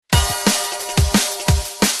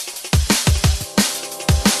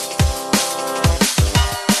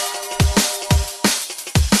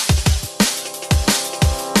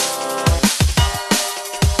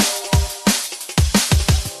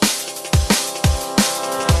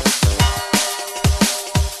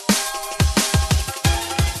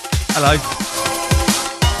Hello.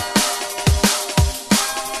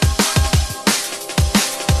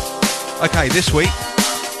 Okay, this week,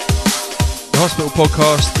 the Hospital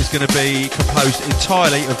Podcast is going to be composed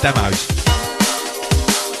entirely of demos.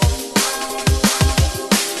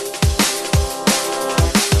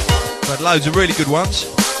 We've had loads of really good ones.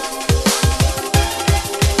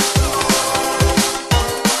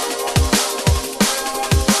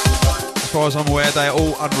 As far as I'm aware, they are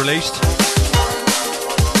all unreleased.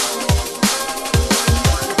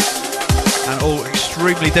 And all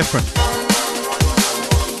extremely different.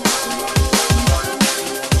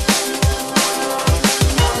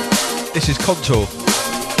 This is Contour.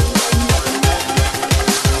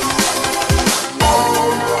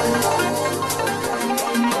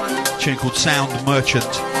 A tune called Sound Merchant.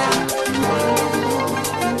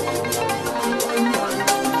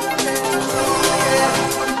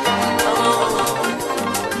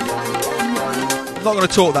 I'm not going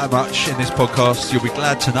to talk that much in this podcast, you'll be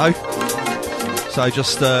glad to know. So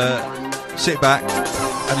just sit back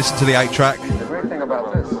and listen to the 8-track. The great thing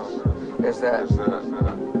about this is that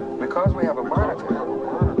because we have a monitor,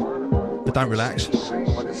 but don't relax.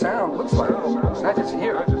 What the sound looks like, not just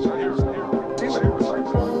hear it, see what it looks like.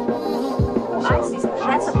 I see.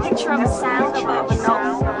 That's a picture of a sound of a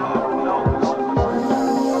note.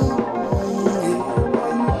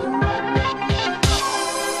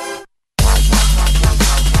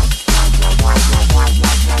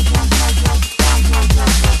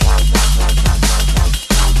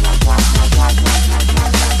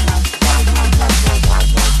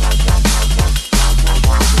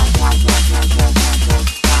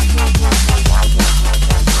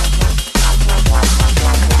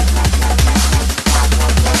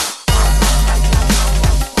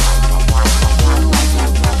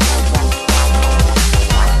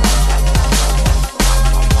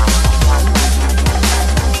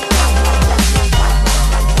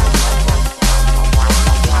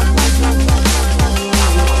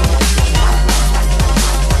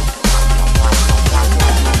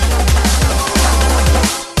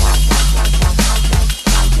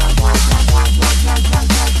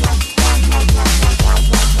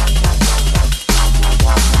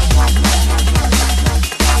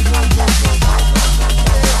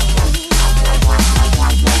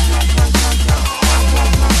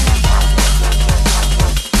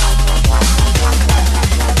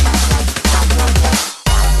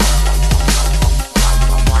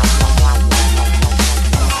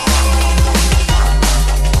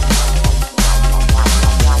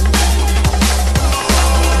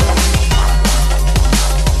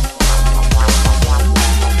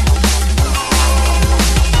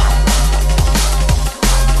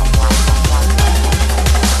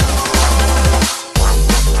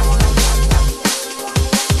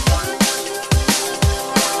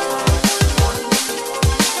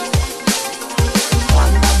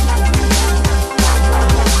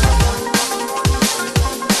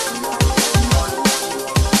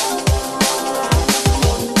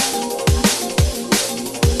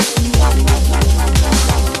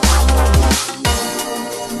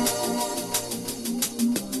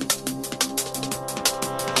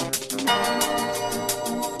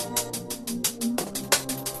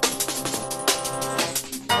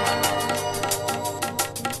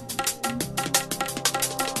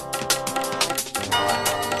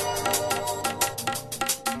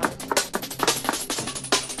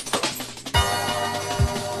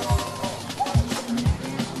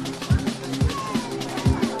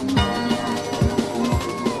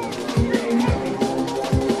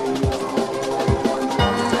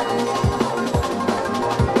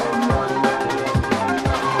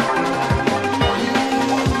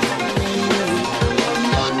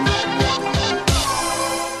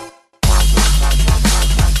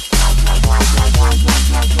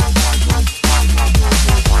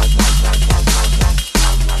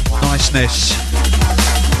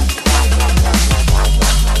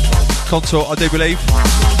 Contour, I do believe.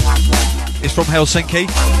 It's from Helsinki.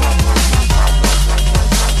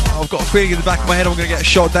 I've got a feeling in the back of my head I'm going to get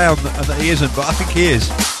shot down and that he isn't, but I think he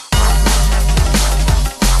is.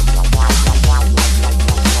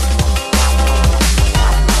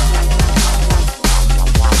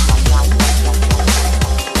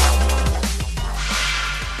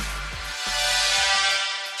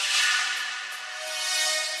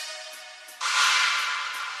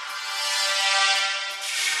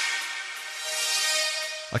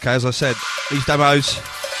 Okay, as I said, these demos...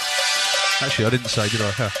 Actually, I didn't say, did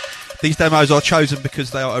I? These demos are chosen because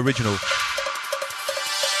they are original.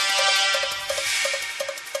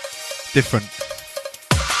 Different.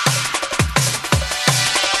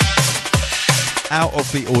 out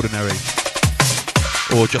of the ordinary,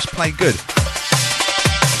 or just plain good.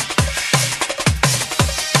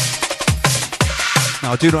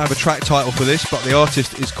 Now, I do not have a track title for this, but the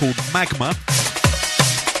artist is called Magma.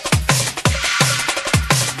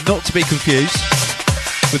 Not to be confused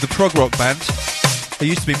with the prog rock band who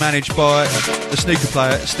used to be managed by the snooker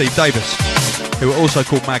player Steve Davis, who were also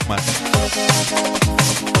called Magma.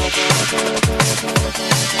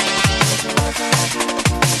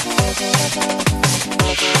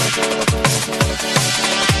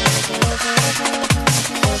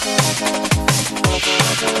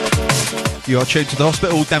 You are tuned to the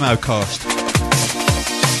Hospital Demo Cast.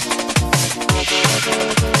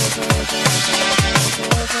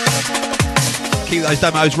 Keep those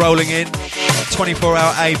demos rolling in.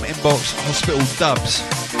 24-hour AIM inbox Hospital Dubs.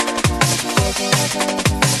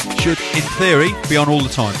 Should, in theory, be on all the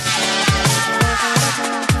time.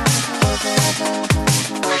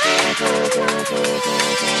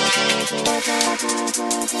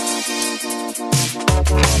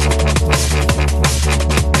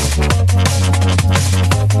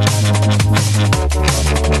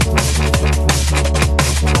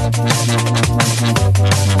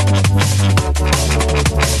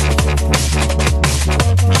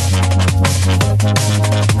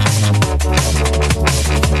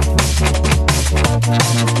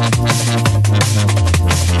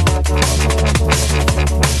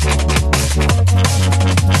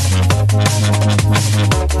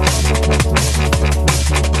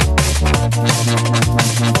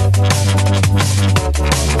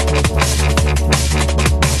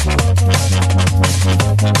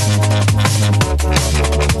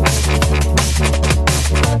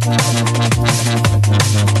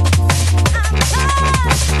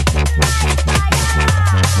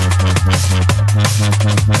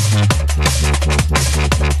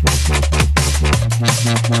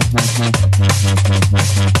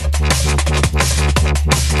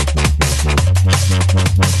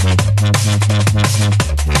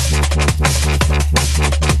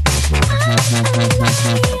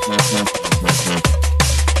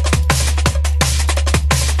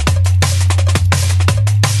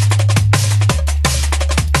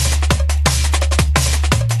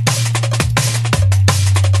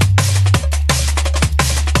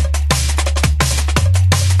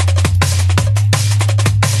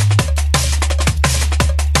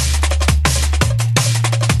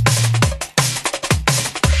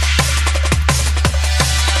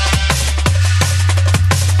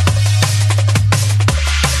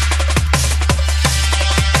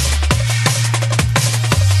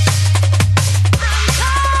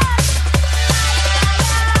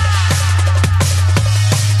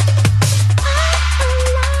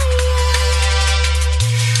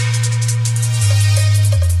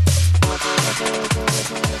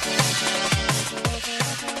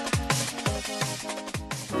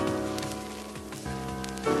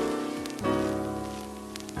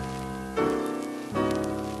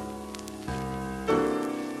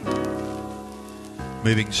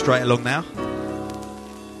 Moving straight along now.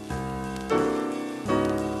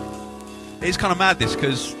 It's kind of mad this,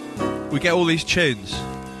 because we get all these tunes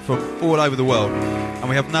from all over the world and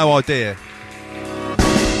we have no idea,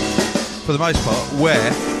 for the most part, where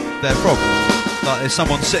they're from. Like, there's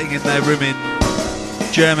someone sitting in their room in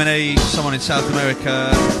Germany, someone in South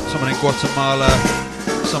America, someone in Guatemala,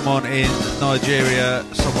 someone in Nigeria,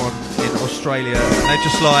 someone in Australia, and they're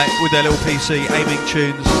just like, with their little PC, aiming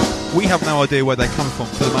tunes. We have no idea where they come from,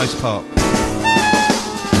 for the most part.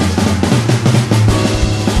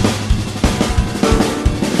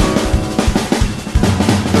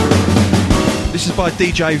 This is by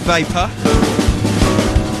DJ Vapor,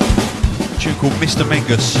 a tune called Mr.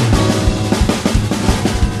 Mingus.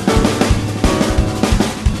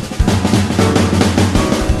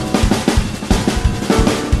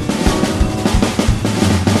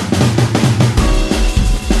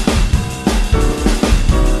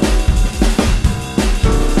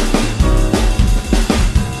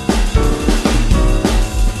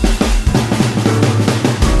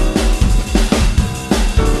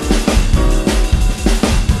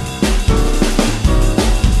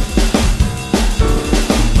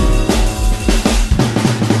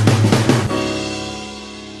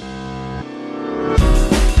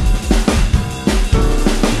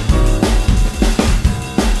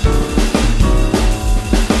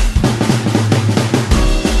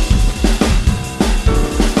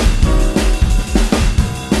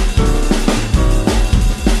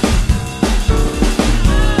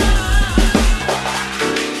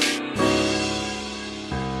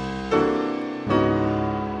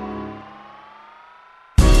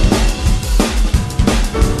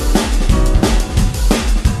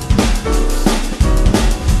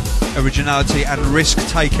 originality and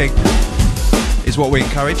risk-taking is what we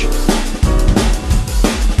encourage.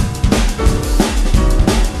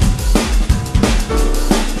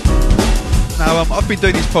 Now, I've been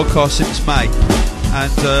doing this podcast since May,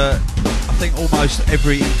 and I think almost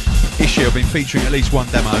every issue I've been featuring at least one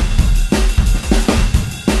demo.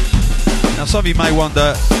 Now, some of you may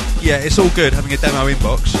wonder, yeah, it's all good having a demo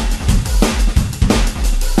inbox,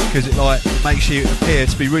 because it makes you appear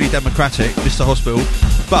to be really democratic, Mr. Hospital,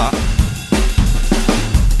 but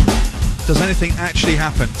does anything actually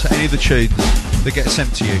happen to any of the tunes that get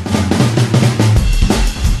sent to you?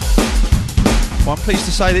 Well, I'm pleased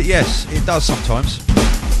to say that yes, it does sometimes.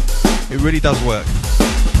 It really does work.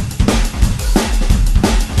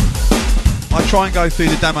 I try and go through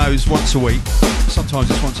the demos once a week. Sometimes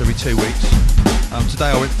it's once every 2 weeks.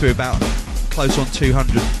 Today I went through about close on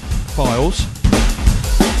 200 files,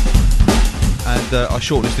 and I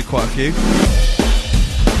shortlisted quite a few.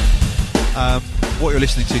 What you're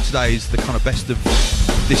listening to today is the kind of best of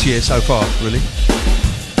this year so far, really.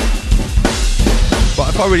 But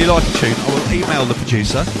if I really like a tune, I will email the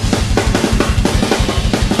producer.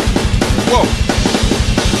 Whoa!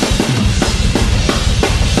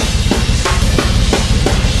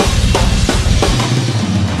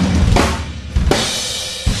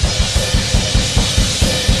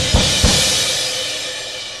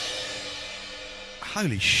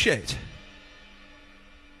 Holy shit.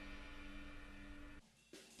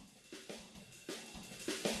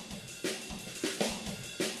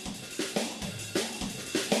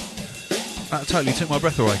 That totally took my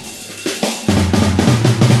breath away.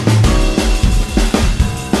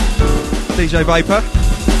 DJ Vapor,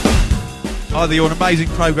 either you're an amazing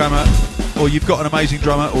programmer, or you've got an amazing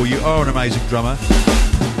drummer, or you are an amazing drummer,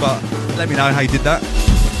 but let me know how you did that.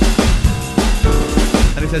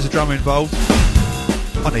 And if there's a drummer involved,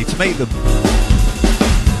 I need to meet them.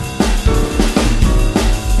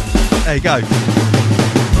 There you go.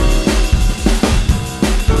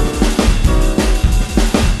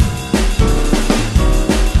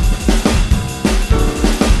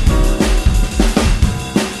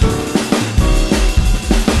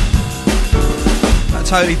 That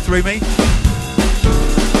totally threw me. I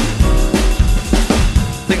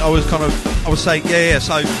think I was saying, yeah,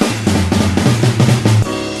 so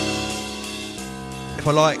if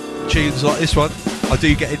I like tunes like this one, I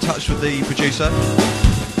do get in touch with the producer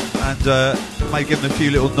and maybe give them a few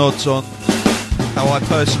little nods on how I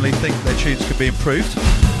personally think their tunes could be improved.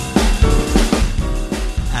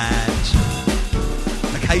 And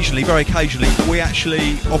occasionally, very occasionally, we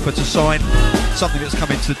actually offer to sign something that's come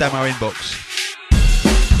into the demo inbox.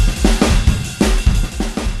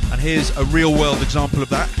 And here's a real world example of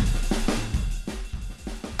that.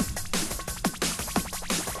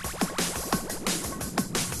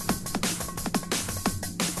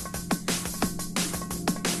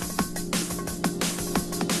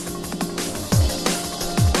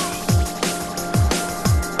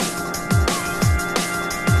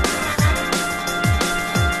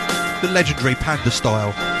 Legendary Panda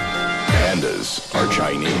style. Pandas are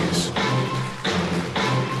Chinese.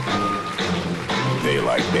 They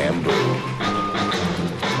like bamboo.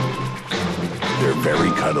 They're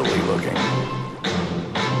very cuddly looking.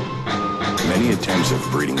 Many attempts of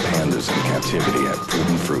breeding pandas in captivity have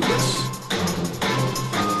proven fruitless.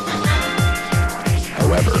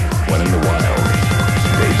 However, when in the wild,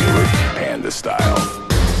 they do it panda style.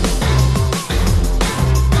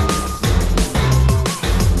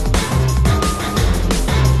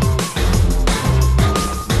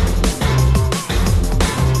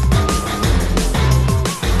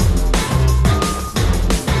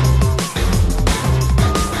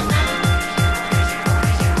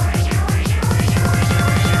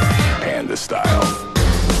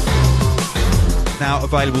 Now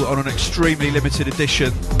available on an extremely limited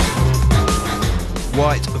edition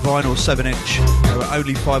white vinyl 7-inch. There were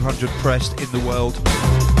only 500 pressed in the world.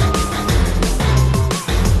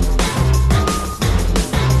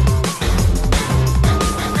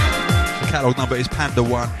 The catalogue number is Panda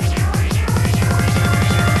 1.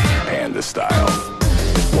 Panda style.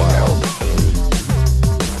 Wild.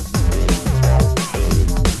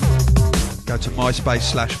 Go to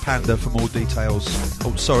MySpace/Panda for more details.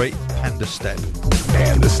 Oh, sorry, Panda Step.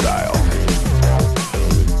 Panda style.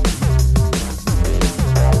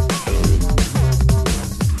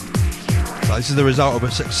 So this is the result of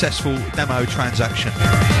a successful demo transaction.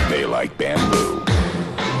 They like bamboo.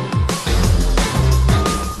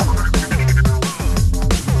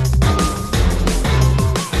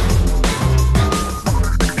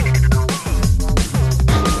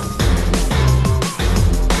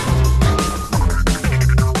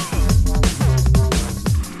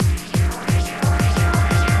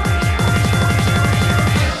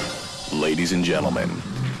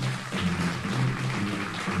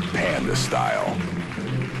 panda style.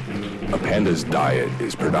 A panda's diet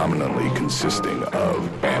is predominantly consisting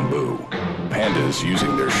of bamboo. Pandas,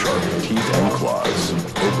 using their sharp teeth and claws,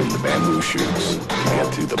 open the bamboo shoots to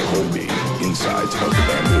get to the pulpy insides of the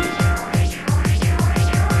bamboo.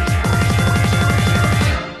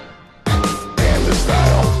 Panda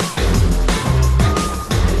style.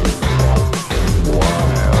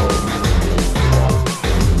 Wild.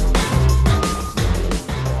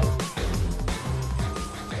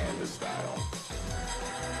 Panda style.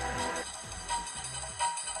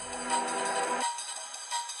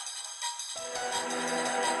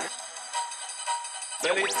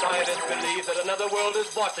 Many scientists believe that another world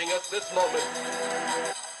is watching us this moment.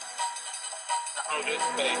 Outer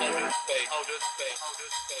space, outer space, outer space, outer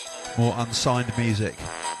space. More unsigned music.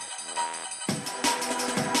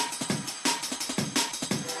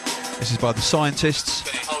 This is by The Scientists.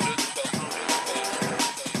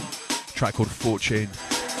 A track called Fortune.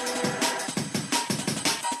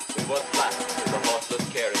 We was flat in the horseless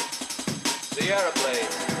carriage. The airplane,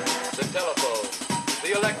 the telephone,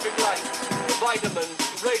 the electric light, the vitamins,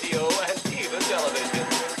 radio, and even television.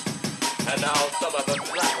 And now some of us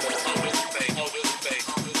laugh in outer space, outer space,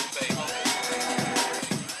 outer space,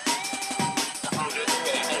 outer space, outer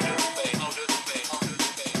space, outer space, outer space, outer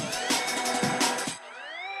space.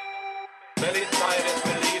 Many scientists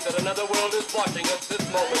believe that another world is watching us this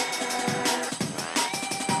moment.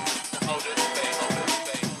 Outer space, outer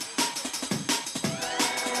space.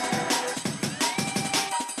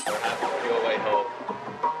 Perhaps on your way home,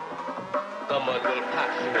 someone will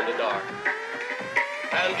pass you in the dark,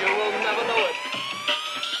 and you will never know it,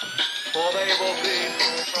 for they will be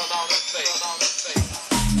from outer space, from outer space.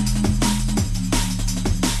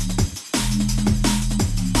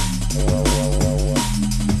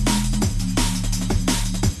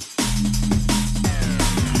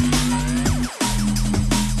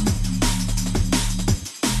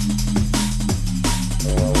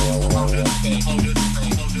 Outer space, outer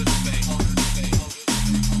space, outer space, outer space, outer space.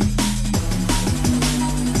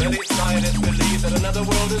 Many scientists believe that another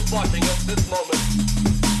world is watching us this moment.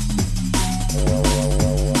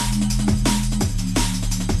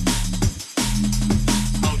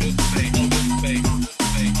 Outer space, outer space, outer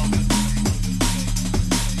space, outer space, outer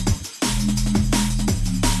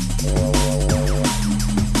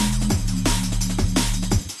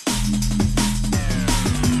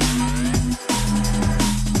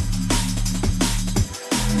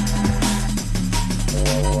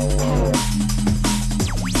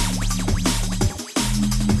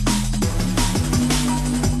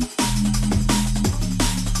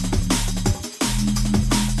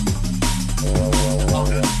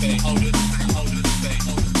outer space, outer space, outer space,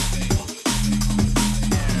 outer space, outer space.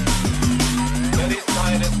 Many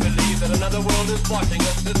scientists believe that another world is watching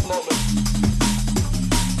us this moment.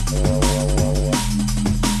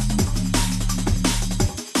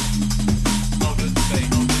 Outer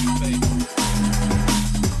space, outer space.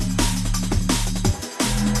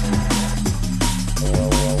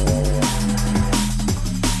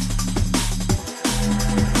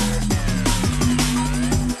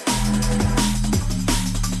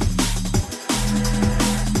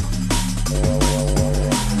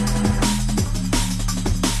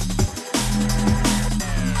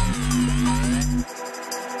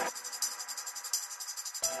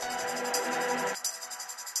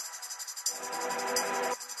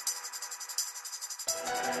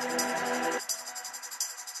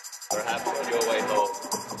 Perhaps on your way home,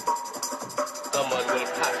 someone will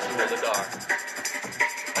pass you in the dark,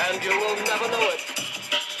 and you will never know it,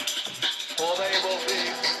 for they will be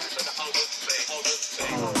in outer space, outer space,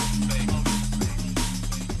 outer space, outer space, outer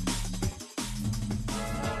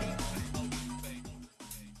space, outer space, outer space, outer space.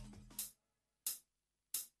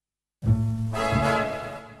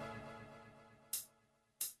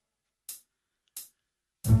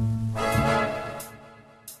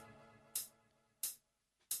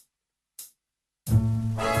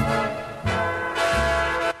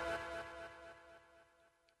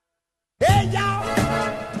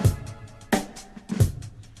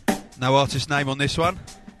 No artist name on this one.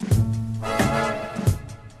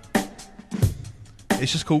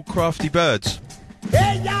 It's just called Crafty Birds.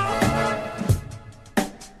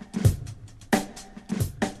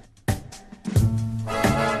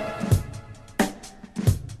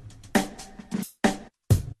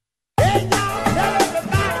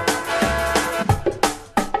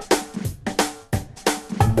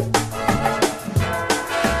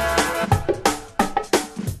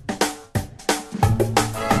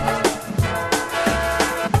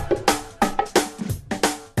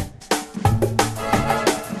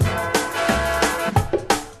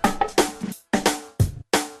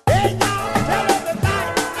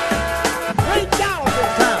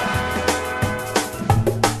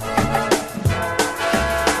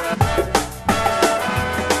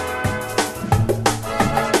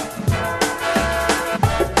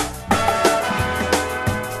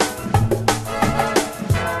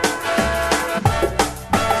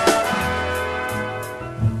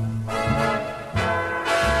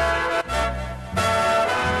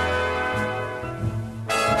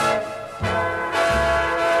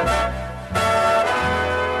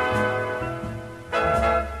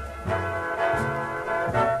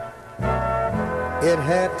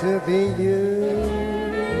 got to be you.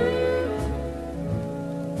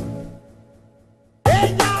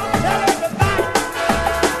 Hey, y'all, tell everybody,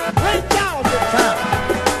 when y'all get time.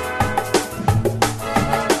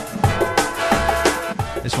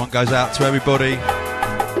 This one goes out to everybody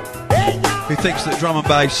who thinks that drum and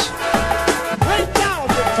bass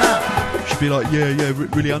should be like, yeah,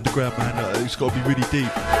 really underground, man. It's got to be really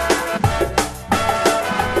deep.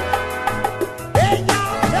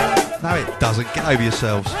 No, it doesn't. Get over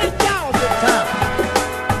yourselves.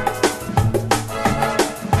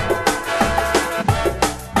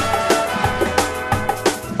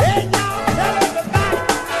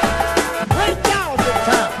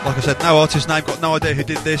 Like I said, no artist name, got no idea who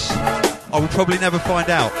did this. I will probably never find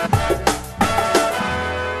out.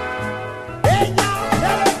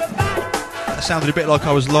 That sounded a bit like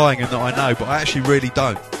I was lying and that I know, but I actually really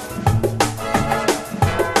don't.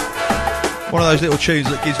 One of those little tunes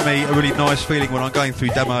that gives me a really nice feeling when I'm going through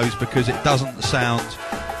demos because it doesn't sound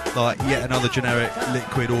like yet another generic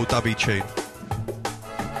Liquid or dubby tune.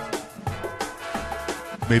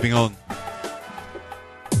 Moving on.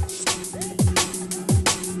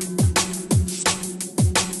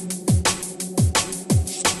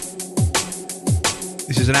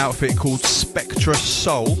 This is an outfit called Spectra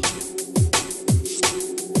Soul.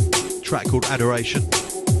 Track called Adoration.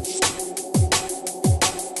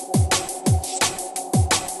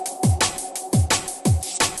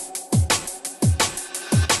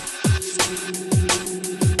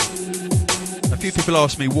 A few people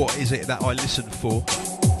ask me what is it that I listen for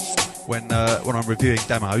when I'm reviewing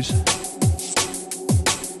demos.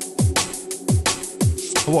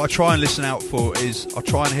 And what I try and listen out for is I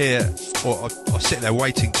try and hear, or I sit there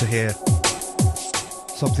waiting to hear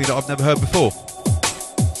something that I've never heard before.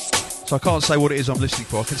 So I can't say what it is I'm listening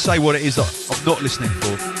for. I can say what it is that I'm not listening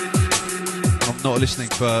for. And I'm not listening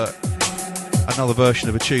for another version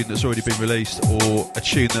of a tune that's already been released or a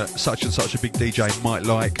tune that such and such a big DJ might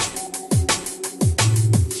like.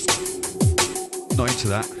 Not into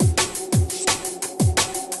that.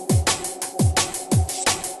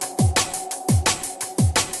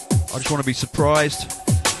 I just want to be surprised.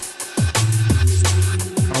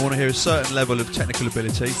 And I want to hear a certain level of technical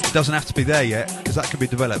ability. It doesn't have to be there yet, because that can be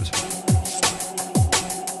developed.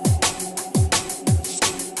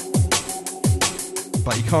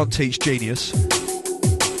 But you can't teach genius.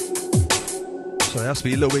 So there has to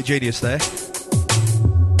be a little bit of genius there.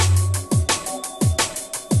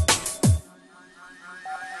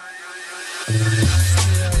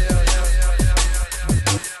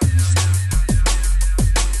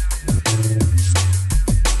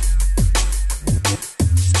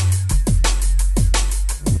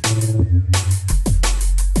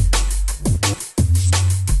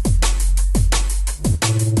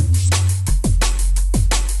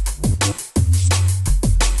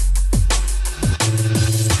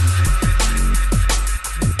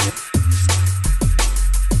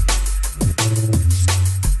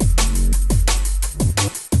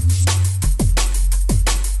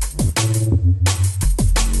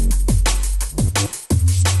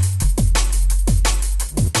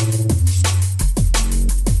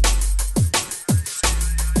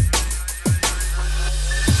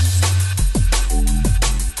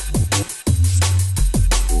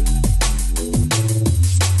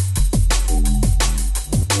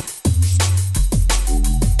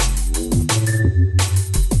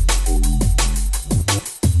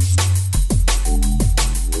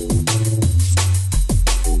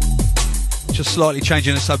 Slightly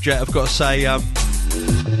changing the subject, I've got to say,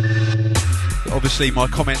 obviously my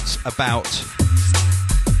comments about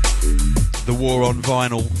the war on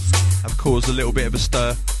vinyl have caused a little bit of a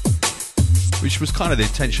stir, which was kind of the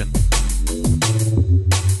intention.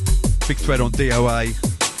 Big thread on DOA.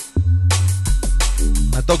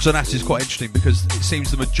 Now, Dogs on Acid is quite interesting because it seems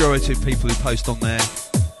the majority of people who post on there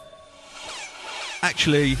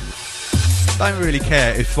actually don't really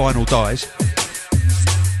care if vinyl dies.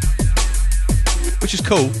 Which is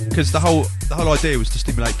cool, because the whole idea was to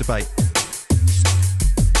stimulate debate.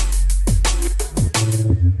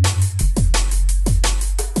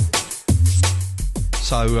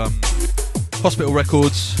 So, Hospital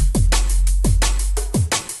Records,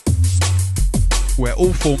 where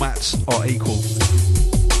all formats are equal.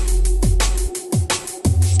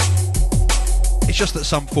 It's just that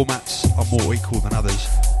some formats are more equal than others.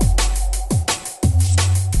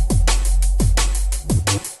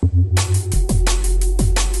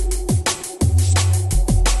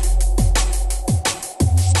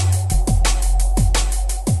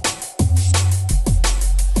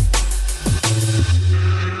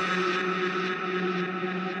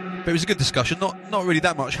 it was a good discussion. Not really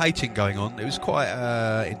that much hating going on. It was quite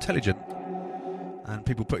intelligent, and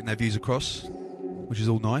people putting their views across, which is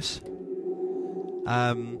all nice.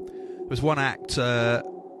 There was one act,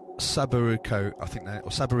 Saboruko, I think that,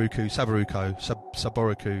 or Saboriku.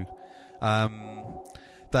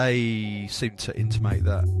 They seem to intimate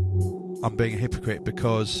that I'm being a hypocrite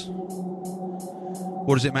because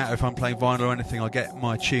what does it matter if I'm playing vinyl or anything? I get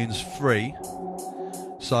my tunes free,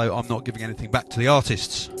 so I'm not giving anything back to the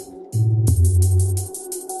artists.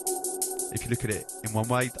 If you look at it in one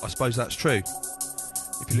way, I suppose that's true.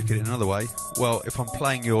 If you look at it another way, well, if I'm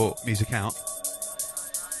playing your music out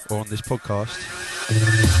or on this podcast,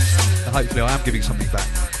 then hopefully I am giving something back.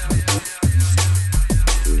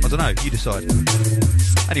 I don't know, you decide.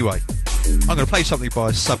 Anyway, I'm going to play something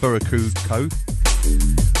by Saboriku Co.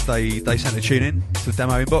 They sent a tune in to the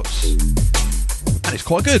demo inbox, and it's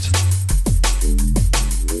quite good.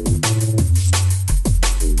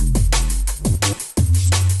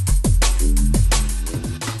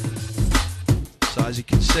 So as you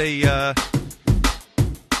can see,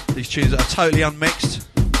 these tunes are totally unmixed,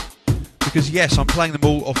 because yes, I'm playing them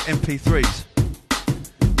all off MP3s,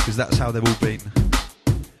 because that's how they've all been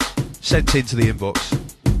sent into the inbox.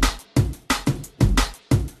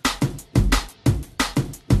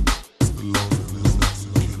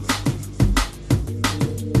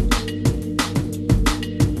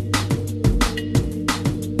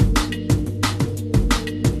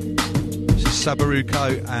 This is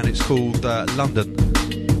Saboruko, and it's called London.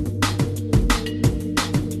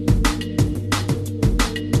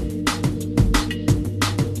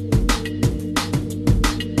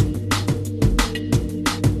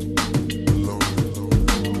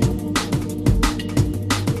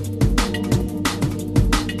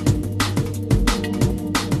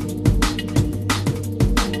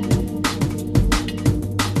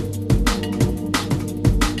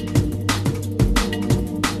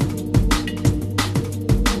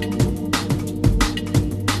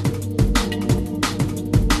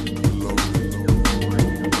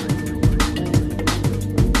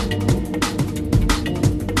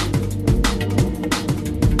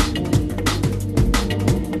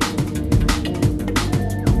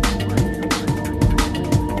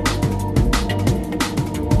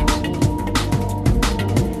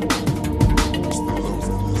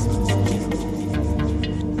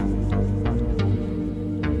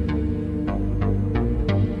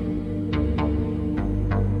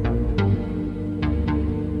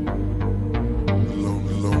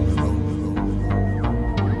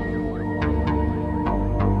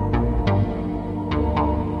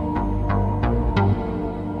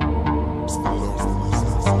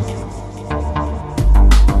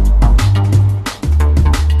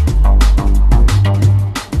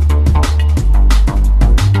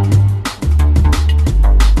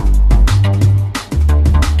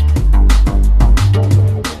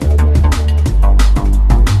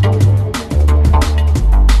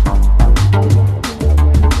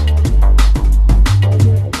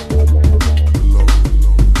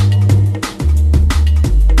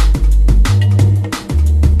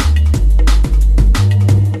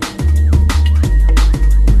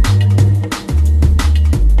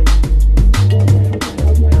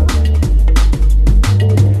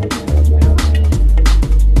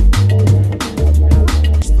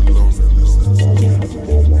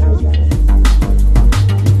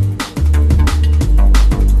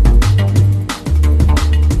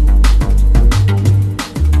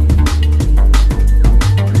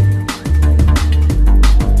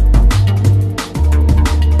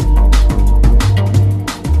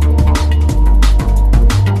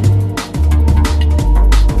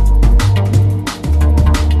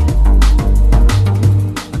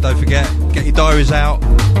 Out.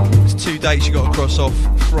 There's 2 dates you got to cross off.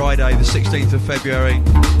 Friday the 16th of February,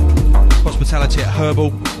 hospitality at Herbal,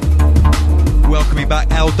 welcoming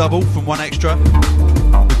back L Double from One Extra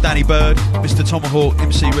with Danny Bird, Mr. Tomahawk,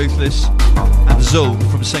 MC Ruthless and Zul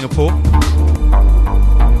from Singapore.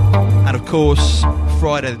 And of course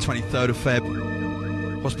Friday the 23rd of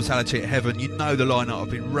Feb, hospitality at Heaven. You know the lineup, I've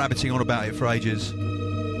been rabbiting on about it for ages.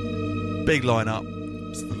 Big lineup.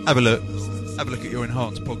 Have a look at your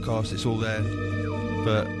Enhanced podcast, it's all there.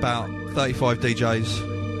 But about 35 DJs,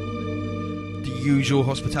 the usual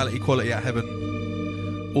hospitality quality at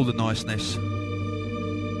Heaven, all the niceness.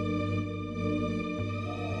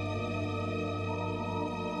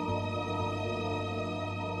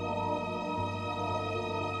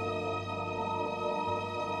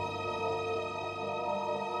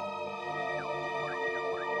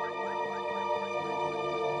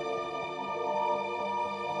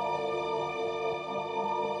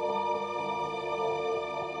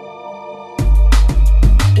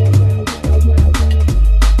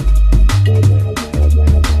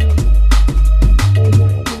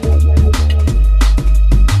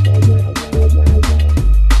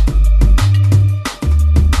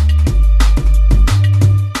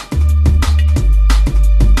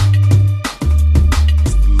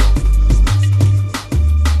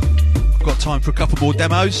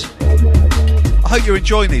 demos. I hope you're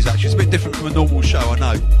enjoying these actually. It's a bit different from a normal show, I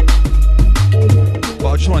know. But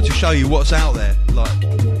I just wanted to show you what's out there.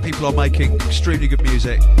 Like, people are making extremely good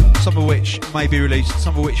music, some of which may be released,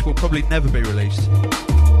 some of which will probably never be released.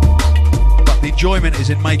 But the enjoyment is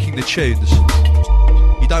in making the tunes.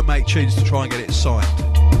 You don't make tunes to try and get it signed.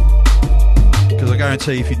 Because I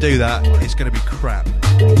guarantee if you do that, it's going to be crap.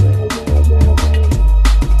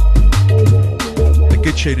 A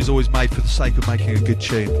good tune is always made for the sake of making a good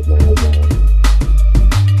tune.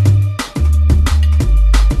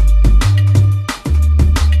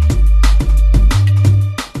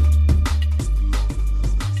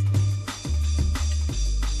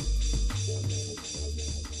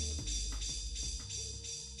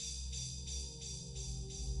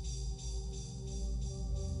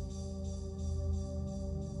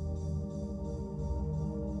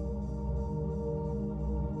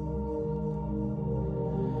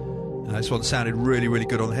 This one sounded really, really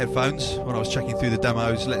good on headphones when I was checking through the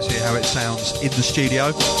demos. Let's hear how it sounds in the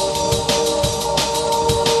studio.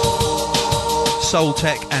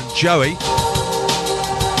 Soultech and Joey.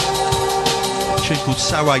 A tune called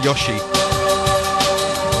Sawayoshi.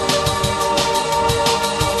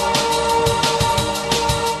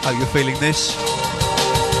 Hope you're feeling this.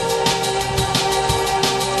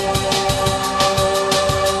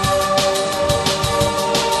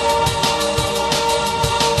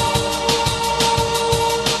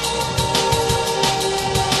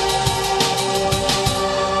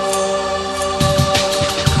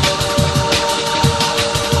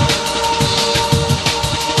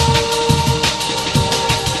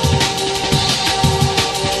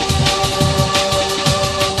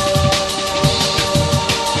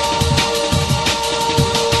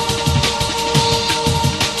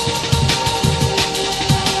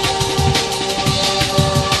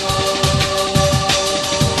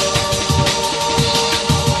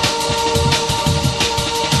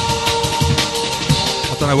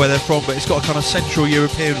 Where they're from, but it's got a kind of Central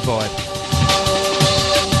European vibe.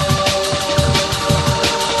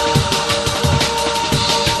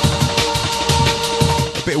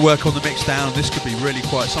 A bit of work on the mix down, this could be really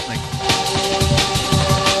quite something.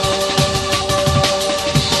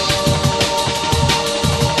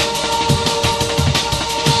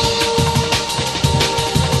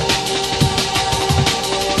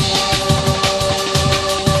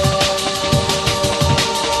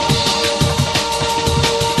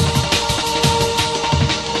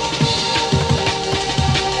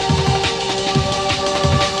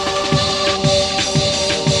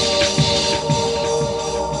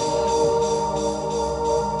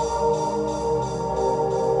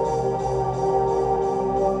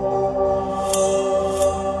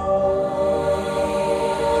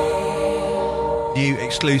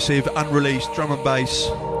 Exclusive, unreleased drum and bass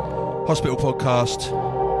hospital podcast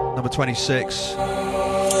number 26.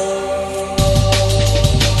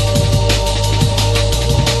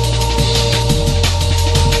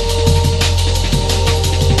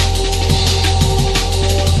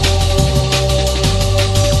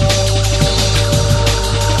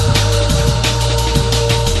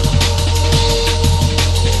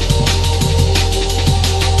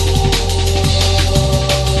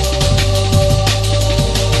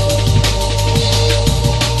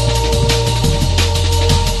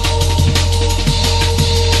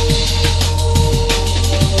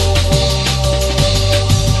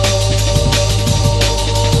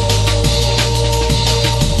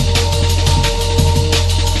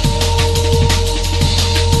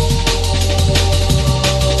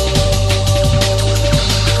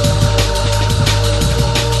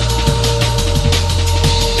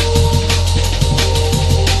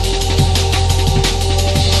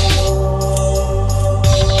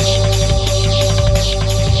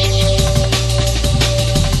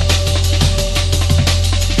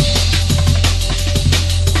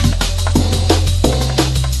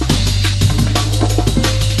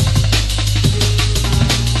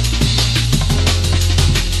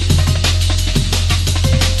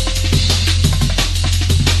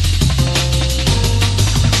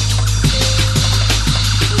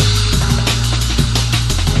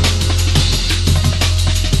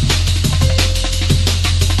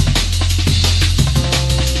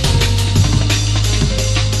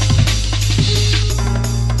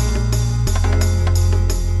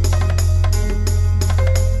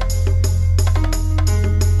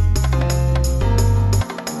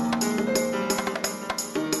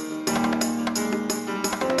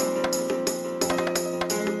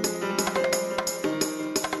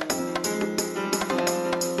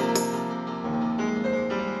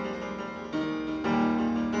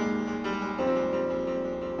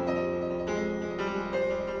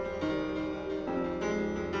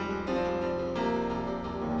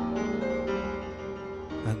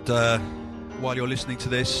 And while you're listening to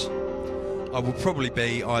this, I will probably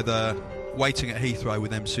be either waiting at Heathrow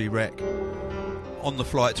with MC Rec, on the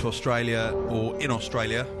flight to Australia, or in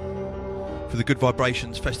Australia for the Good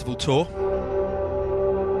Vibrations Festival Tour.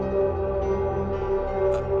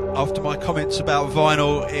 After my comments about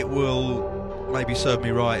vinyl, it will maybe serve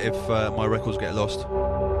me right if my records get lost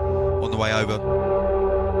on the way over.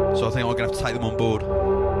 So I think I'm going to have to take them on board.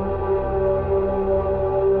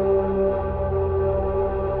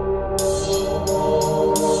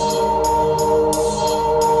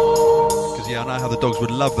 Because yeah, I know how the dogs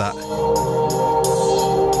would love that. If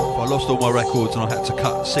I lost all my records and I had to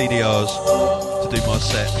cut CDRs to do my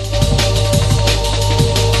set.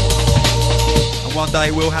 And one day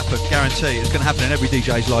it will happen, guarantee. It's going to happen in every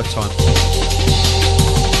DJ's lifetime.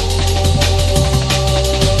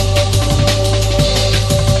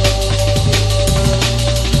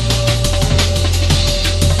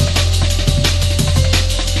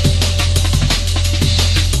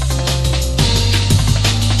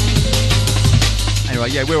 Anyway,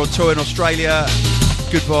 yeah, we're on tour in Australia.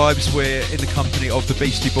 Good vibes. We're in the company of the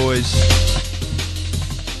Beastie Boys,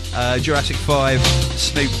 Jurassic 5,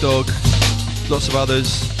 Snoop Dogg, lots of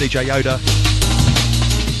others, DJ Yoda.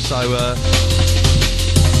 So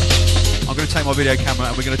I'm going to take my video camera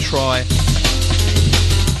and we're going to try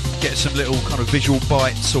get some little kind of visual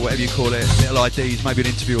bites or whatever you call it, little IDs, maybe an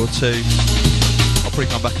interview or two. I'll probably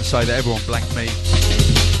come back and say that everyone blanked me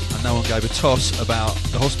and no one gave a toss about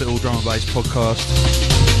the Hospital Drum and Bass podcast.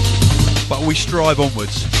 But we strive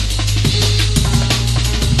onwards.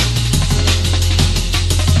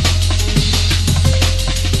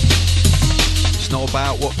 It's not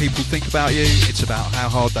about what people think about you, it's about how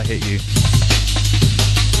hard they hit you.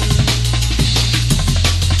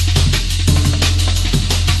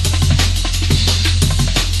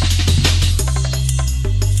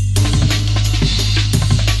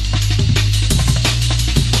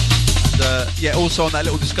 Yeah, also on that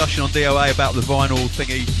little discussion on DOA about the vinyl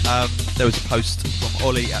thingy, there was a post from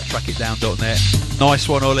Ollie at trackitdown.net. Nice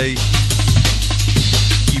one, Ollie.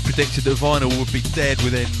 You predicted that vinyl would be dead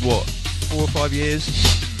within, what, 4 or 5 years?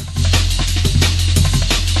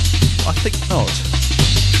 I think not.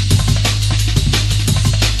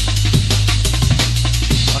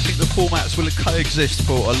 I think the formats will coexist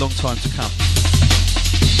for a long time to come.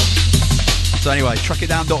 So anyway,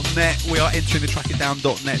 trackitdown.net, we are entering the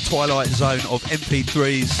trackitdown.net twilight zone of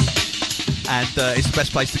MP3s, and it's the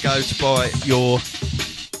best place to go to buy your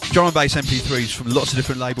drum and bass MP3s from lots of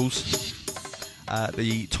different labels.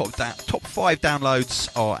 The top 5 downloads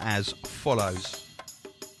are as follows.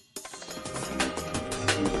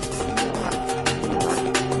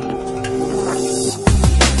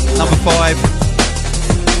 Number 5.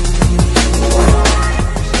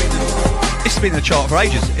 It's been in the chart for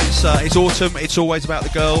ages. It's Autumn, It's Always About the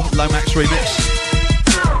Girl, Lomax remix.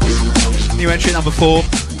 New entry number 4,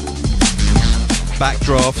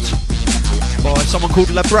 Backdraft, by someone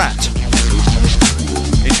called La Brat.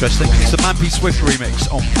 Interesting. It's the Mampy Swift remix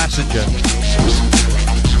on Passenger.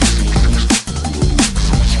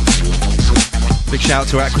 Big shout out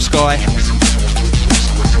to Aqua Sky.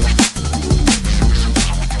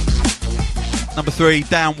 Number 3,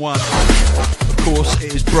 Down 1. Of course,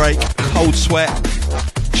 it is Break, Cold Sweat,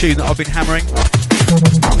 tune that I've been hammering.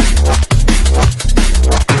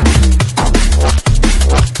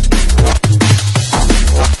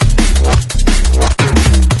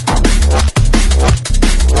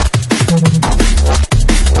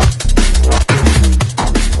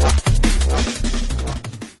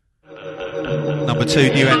 Number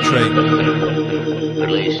 2, new entry.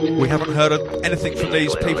 We haven't heard of anything from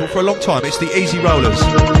these people for a long time. It's the Easy Rollers.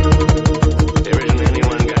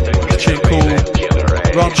 A tune called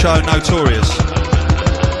Rancho Notorious.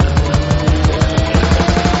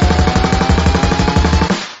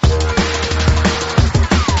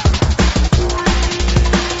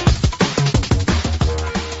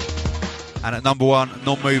 And at number 1,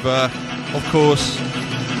 Non-Mover, of course,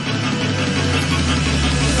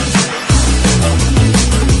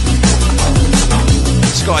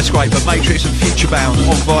 Skyscraper, Matrix and Futurebound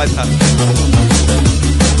on Viper.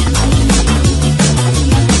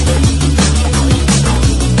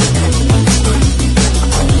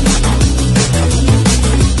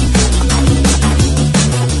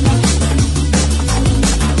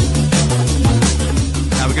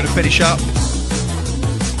 Now we're going to finish up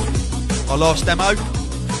our last demo.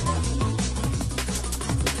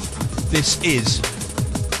 This is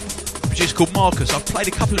a producer called Marcus. I've played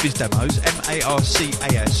a couple of his demos,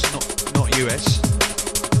 M-A-R-C-A-S, not US.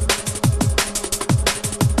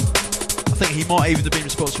 I think he might even have been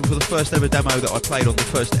responsible for the first ever demo that I played on the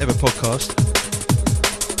first ever podcast.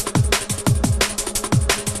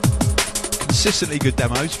 consistently good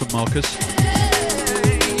demos from Marcus.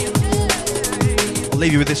 I'll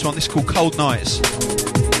leave you with this one. This is called Cold Nights.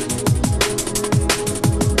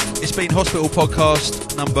 It's been Hospital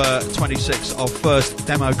Podcast number 26, our first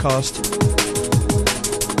demo cast.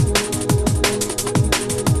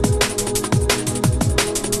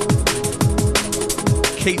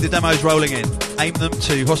 Keep the demos rolling in. Aim them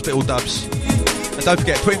to Hospital Dubs. And don't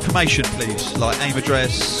forget, put information, please, like AIM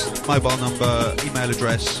address, mobile number, email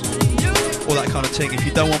address, all that kind of thing. If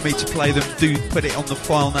you don't want me to play them, do put it on the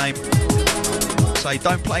file name. Say,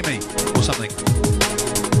 don't play me, or something.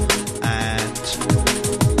 And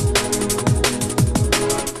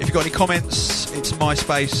if you've got any comments, it's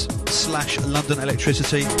MySpace/London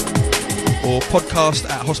Electricity or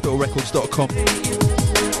podcast@hospitalrecords.com.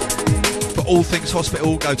 For all things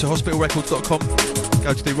Hospital, go to hospitalrecords.com,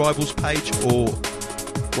 go to the Rivals page, or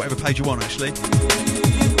whatever page you want, actually.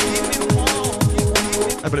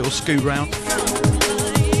 Have a little scoot round.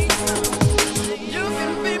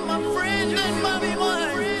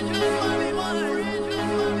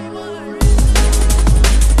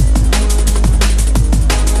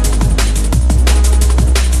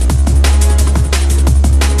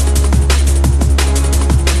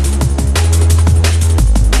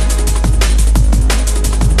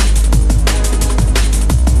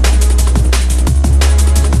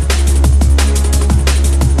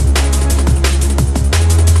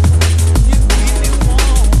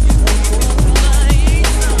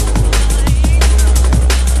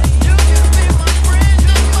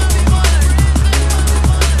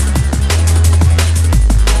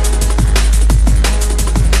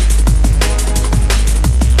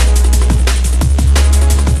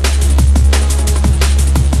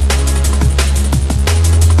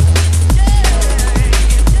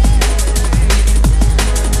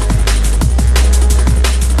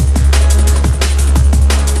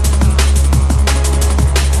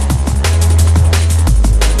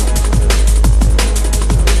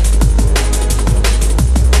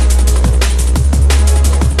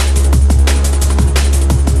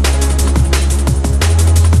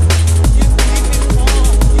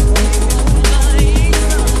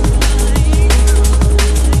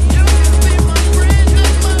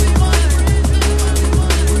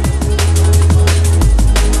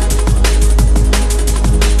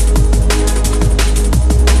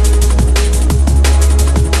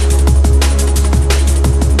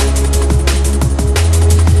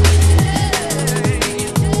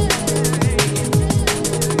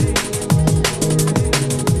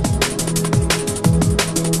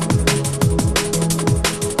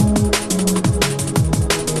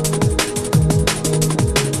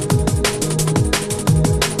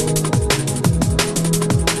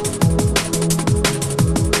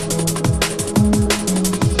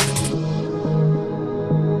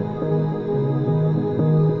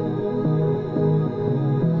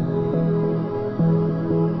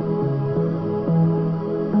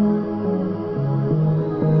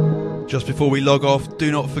 Just before we log off,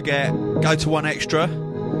 do not forget, go to One Extra,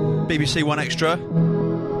 BBC One Extra,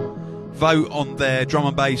 vote on their drum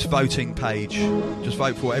and bass voting page. Just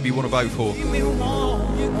vote for whatever you want to vote for.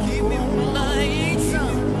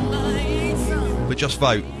 But just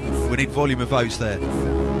vote. We need volume of votes there.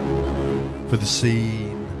 For the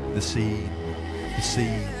scene, the scene, the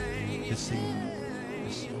scene, the scene.